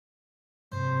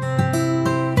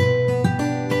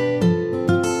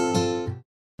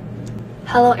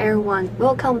Hello everyone,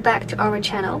 welcome back to our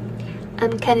channel.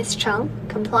 I'm Candice Chang,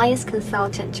 Compliance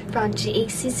Consultant from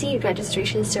GACC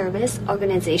Registration Service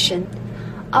Organization.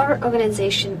 Our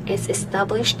organization is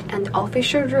established and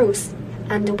official rules,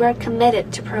 and we're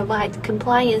committed to provide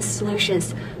compliance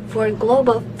solutions for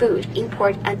global food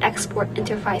import and export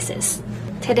enterprises.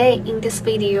 Today in this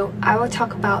video, I will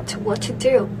talk about what to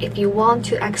do if you want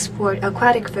to export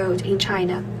aquatic food in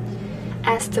China.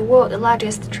 As the world's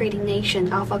largest trading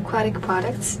nation of aquatic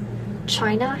products,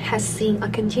 China has seen a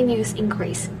continuous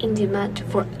increase in demand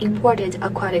for imported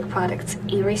aquatic products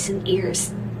in recent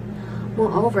years.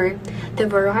 Moreover, the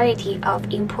variety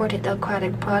of imported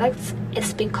aquatic products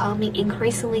is becoming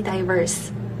increasingly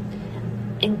diverse,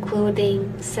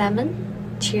 including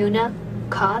salmon, tuna,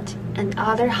 cod, and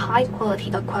other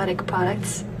high-quality aquatic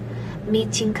products,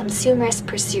 meeting consumers'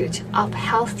 pursuit of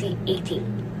healthy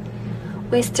eating.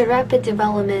 With the rapid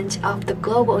development of the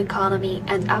global economy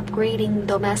and upgrading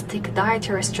domestic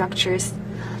dietary structures,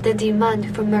 the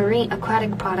demand for marine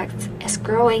aquatic products is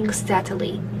growing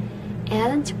steadily,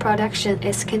 and production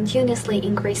is continuously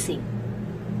increasing.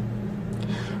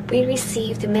 We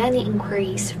received many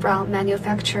inquiries from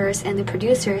manufacturers and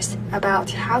producers about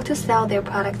how to sell their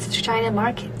products to China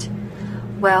market.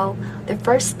 Well, the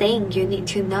first thing you need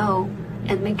to know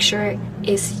and make sure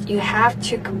is you have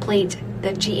to complete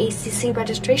the GACC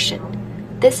registration.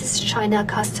 This is China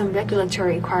custom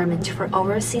regulatory requirement for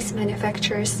overseas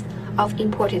manufacturers of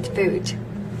imported food.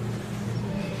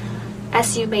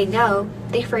 As you may know,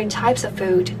 different types of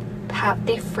food have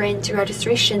different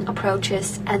registration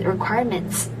approaches and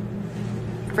requirements.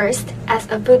 First, as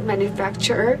a food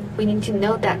manufacturer, we need to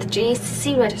know that the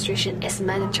GACC registration is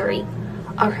mandatory,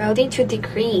 according to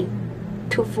Decree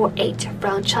 248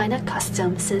 from China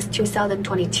Customs since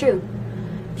 2022.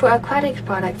 For aquatic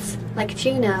products like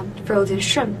tuna, frozen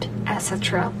shrimp,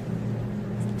 etc.,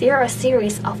 there are a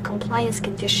series of compliance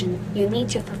conditions you need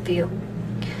to fulfill.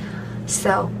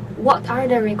 So, what are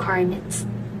the requirements?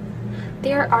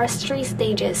 There are 3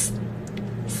 stages.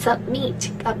 Submit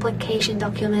application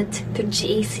document to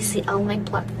GACC online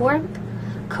platform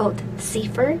called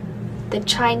CIFR, the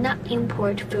China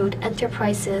Import Food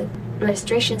Enterprises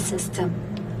Registration System.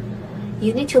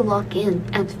 You need to log in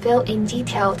and fill in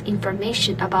detailed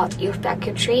information about your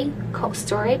factory, cold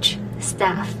storage,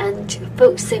 staff, and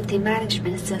food safety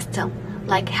management system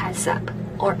like HACCP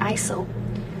or ISO.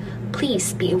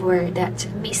 Please be aware that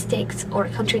mistakes or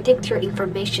contradictory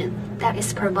information that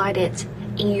is provided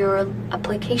in your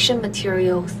application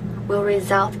materials will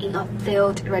result in a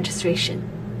failed registration.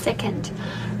 Second,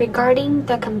 regarding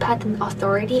the competent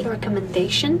authority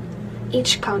recommendation,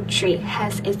 each country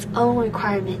has its own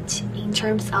requirement in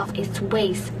terms of its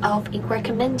ways of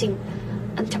recommending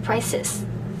enterprises.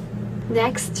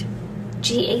 Next,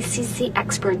 GACC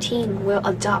expert team will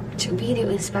adopt video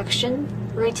inspection,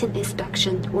 written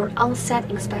inspection, or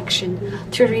on-site inspection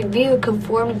to review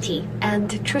conformity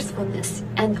and truthfulness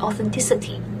and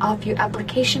authenticity of your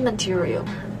application material.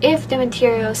 If the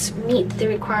materials meet the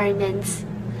requirements,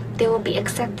 they will be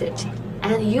accepted,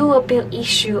 and you will be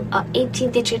issued a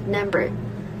 18-digit number.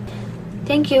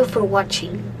 Thank you for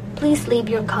watching. Please leave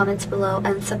your comments below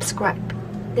and subscribe.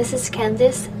 This is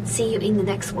Candice. See you in the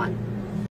next one.